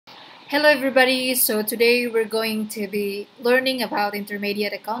Hello everybody, so today we're going to be learning about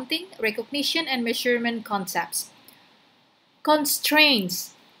intermediate accounting, recognition and measurement concepts.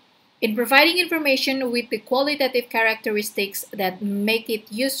 Constraints. In providing information with the qualitative characteristics that make it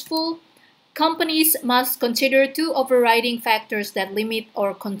useful, companies must consider two overriding factors that limit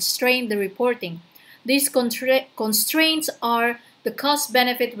or constrain the reporting. These constraints are the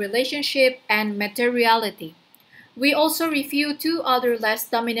cost-benefit relationship and materiality. We also review two other less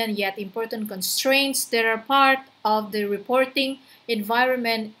dominant yet important constraints that are part of the reporting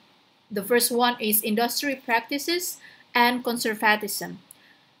environment. The first one is industry practices and conservatism.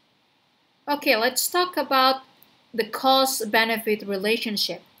 Okay, let's talk about the cost-benefit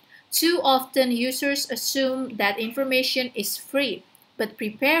relationship. Too often users assume that information is free, but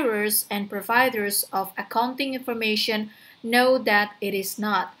preparers and providers of accounting information know that it is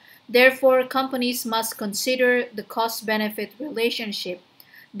not. Therefore, companies must consider the cost-benefit relationship.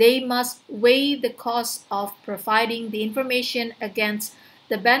 They must weigh the cost of providing the information against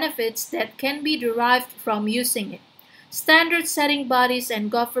the benefits that can be derived from using it. Standard-setting bodies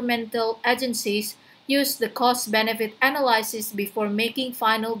and governmental agencies use the cost-benefit analysis before making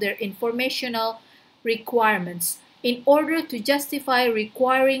final their informational requirements. In order to justify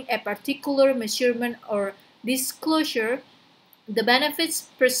requiring a particular measurement or disclosure, the benefits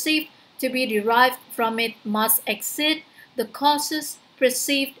perceived to be derived from it must exceed the costs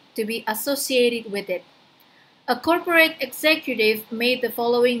perceived to be associated with it. A corporate executive made the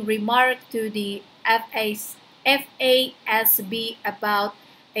following remark to the FASB about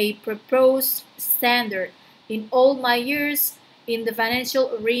a proposed standard. In all my years in the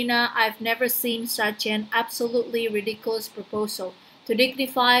financial arena, I've never seen such an absolutely ridiculous proposal. To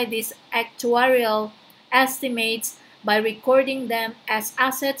dignify these actuarial estimates by recording them as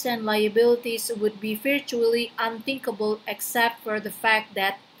assets and liabilities would be virtually unthinkable except for the fact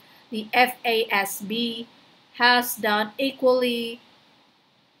that the FASB has done equally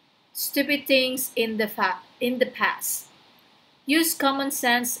stupid things in the past. Use common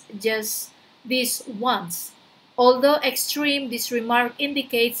sense just this once. Although extreme, this remark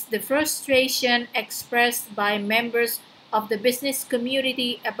indicates the frustration expressed by members of the business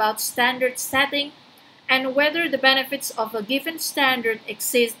community about standard setting and whether the benefits of a given standard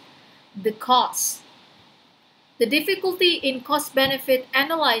exceed the costs. The difficulty in cost-benefit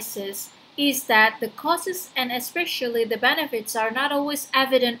analysis is that the costs and especially the benefits are not always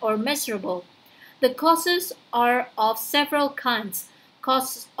evident or measurable. The costs are of several kinds: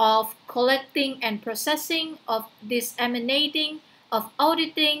 costs of collecting and processing, of disseminating, of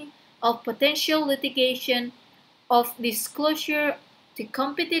auditing, of potential litigation, of disclosure to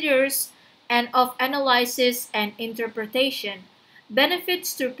competitors, and of analysis and interpretation.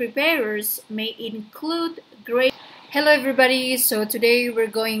 Benefits to preparers may include great. Hello everybody, so today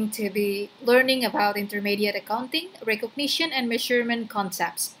we're going to be learning about intermediate accounting, recognition and measurement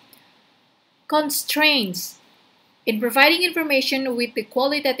concepts. Constraints. In providing information with the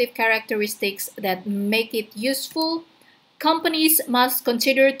qualitative characteristics that make it useful, companies must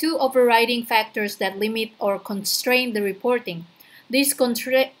consider two overriding factors that limit or constrain the reporting. These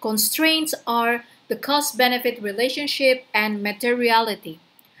constraints are the cost-benefit relationship and materiality.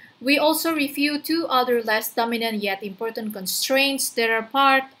 We also review two other less dominant yet important constraints that are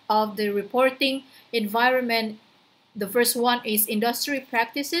part of the reporting environment. The first one is industry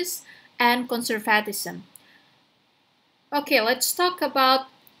practices and conservatism. Okay, let's talk about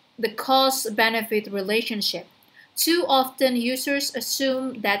the cost-benefit relationship. Too often users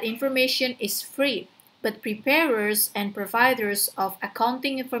assume that information is free, but preparers and providers of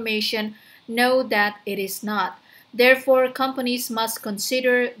accounting information know that it is not. Therefore, companies must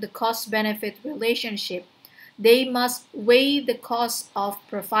consider the cost-benefit relationship. They must weigh the cost of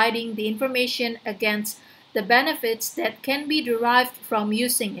providing the information against the benefits that can be derived from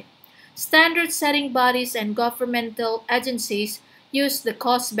using it. Standard-setting bodies and governmental agencies use the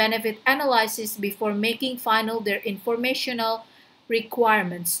cost-benefit analysis before making final their informational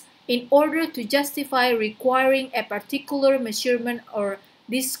requirements. In order to justify requiring a particular measurement or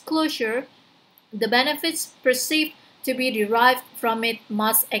disclosure, the benefits perceived to be derived from it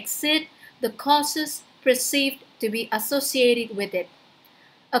must exceed the costs perceived to be associated with it.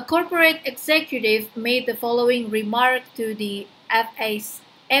 A corporate executive made the following remark to the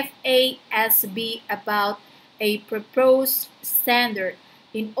FASB about a proposed standard.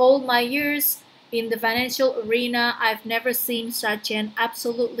 In all my years in the financial arena, I've never seen such an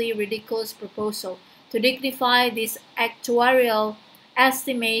absolutely ridiculous proposal. To dignify these actuarial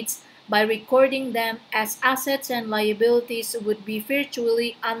estimates by recording them as assets and liabilities would be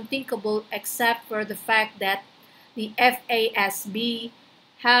virtually unthinkable except for the fact that the FASB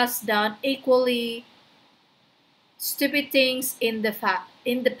has done equally stupid things in the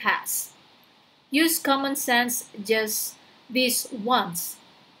past. Use common sense just this once.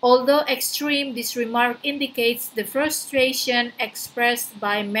 Although extreme, this remark indicates the frustration expressed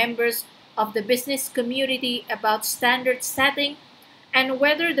by members of the business community about standard setting and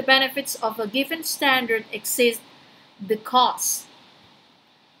whether the benefits of a given standard exceed the costs.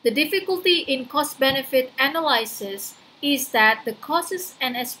 The difficulty in cost benefit analysis is that the costs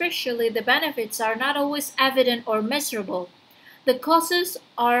and especially the benefits are not always evident or measurable. The costs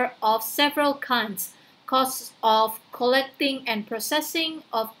are of several kinds: costs of collecting and processing,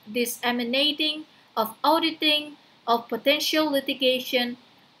 of disseminating, of auditing, of potential litigation,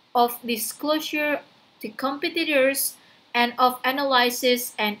 of disclosure to competitors, and of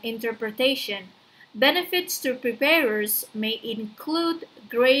analysis and interpretation. Benefits to preparers may include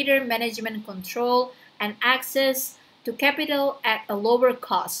greater management control and access to capital at a lower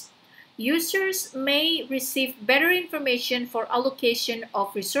cost. Users may receive better information for allocation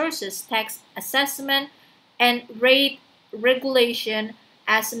of resources, tax assessment, and rate regulation.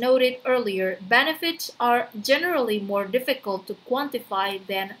 As noted earlier, benefits are generally more difficult to quantify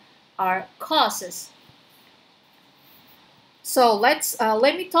than are costs. So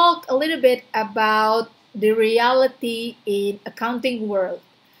let me talk a little bit about the reality in accounting world.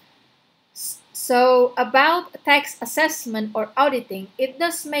 So about tax assessment or auditing, it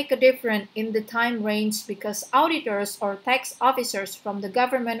does make a difference in the time range because auditors or tax officers from the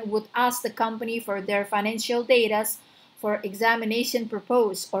government would ask the company for their financial data for examination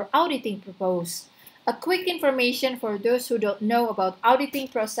purpose or auditing purpose. A quick information for those who don't know about auditing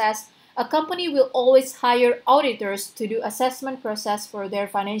process: a company will always hire auditors to do assessment process for their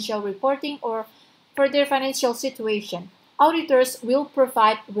financial reporting or for their financial situation. Auditors will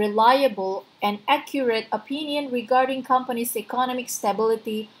provide reliable and accurate opinion regarding company's economic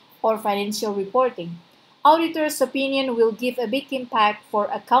stability or financial reporting. Auditors' opinion will give a big impact for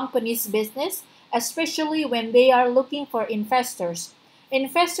a company's business, especially when they are looking for investors.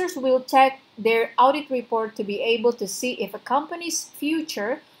 Investors will check their audit report to be able to see if a company's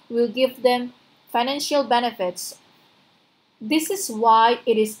future will give them financial benefits. This is why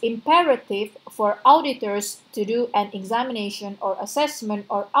it is imperative for auditors to do an examination or assessment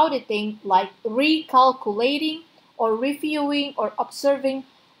or auditing like recalculating or reviewing or observing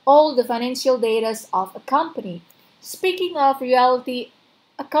all the financial data of a company. Speaking of reality,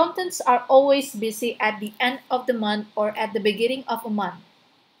 accountants are always busy at the end of the month or at the beginning of a month.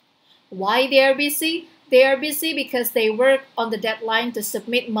 Why they are busy? They are busy because they work on the deadline to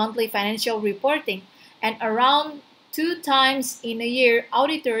submit monthly financial reporting, and around two times in a year,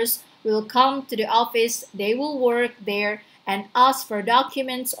 auditors will come to the office. They will work there and ask for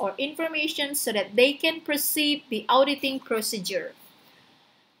documents or information so that they can proceed the auditing procedure.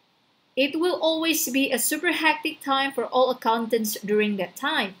 It will always be a super hectic time for all accountants during that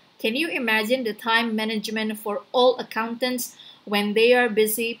time. Can you imagine the time management for all accountants when they are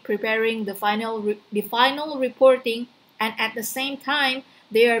busy preparing the final reporting and at the same time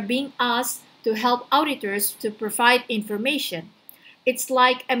they are being asked to help auditors to provide information? It's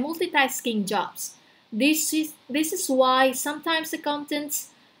like a multitasking jobs. This is why sometimes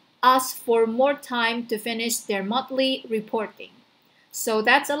accountants ask for more time to finish their monthly reporting. So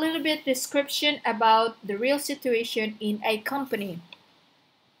that's a little bit description about the real situation in a company.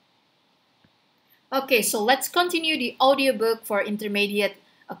 Okay, so let's continue the audiobook for intermediate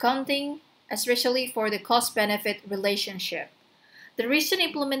accounting, especially for the cost-benefit relationship. The recent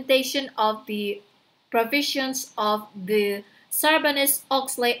implementation of the provisions of the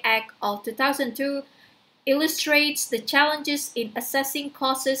Sarbanes-Oxley Act of 2002 illustrates the challenges in assessing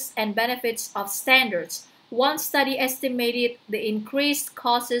costs and benefits of standards. One study estimated the increased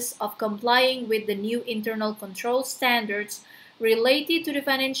costs of complying with the new internal control standards related to the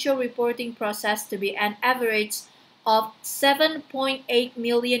financial reporting process to be an average of 7.8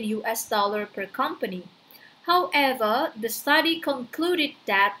 million US dollar per company. However, the study concluded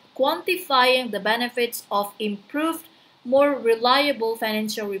that quantifying the benefits of improved, more reliable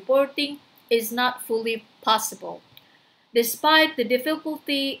financial reporting is not fully possible. Despite the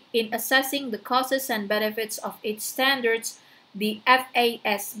difficulty in assessing the costs and benefits of its standards, the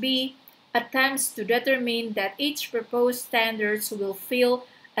FASB attempts to determine that each proposed standards will fill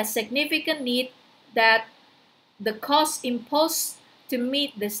a significant need, that the costs imposed to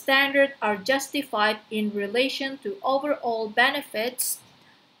meet the standard are justified in relation to overall benefits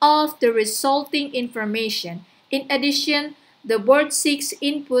of the resulting information. In addition, the board seeks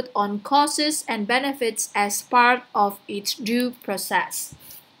input on costs and benefits as part of its due process.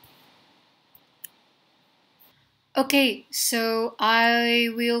 Okay, so I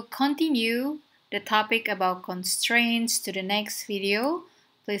will continue the topic about constraints to the next video.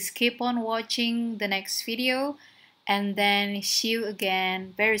 Please keep on watching the next video and then see you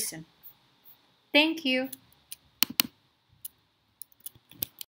again very soon. Thank you.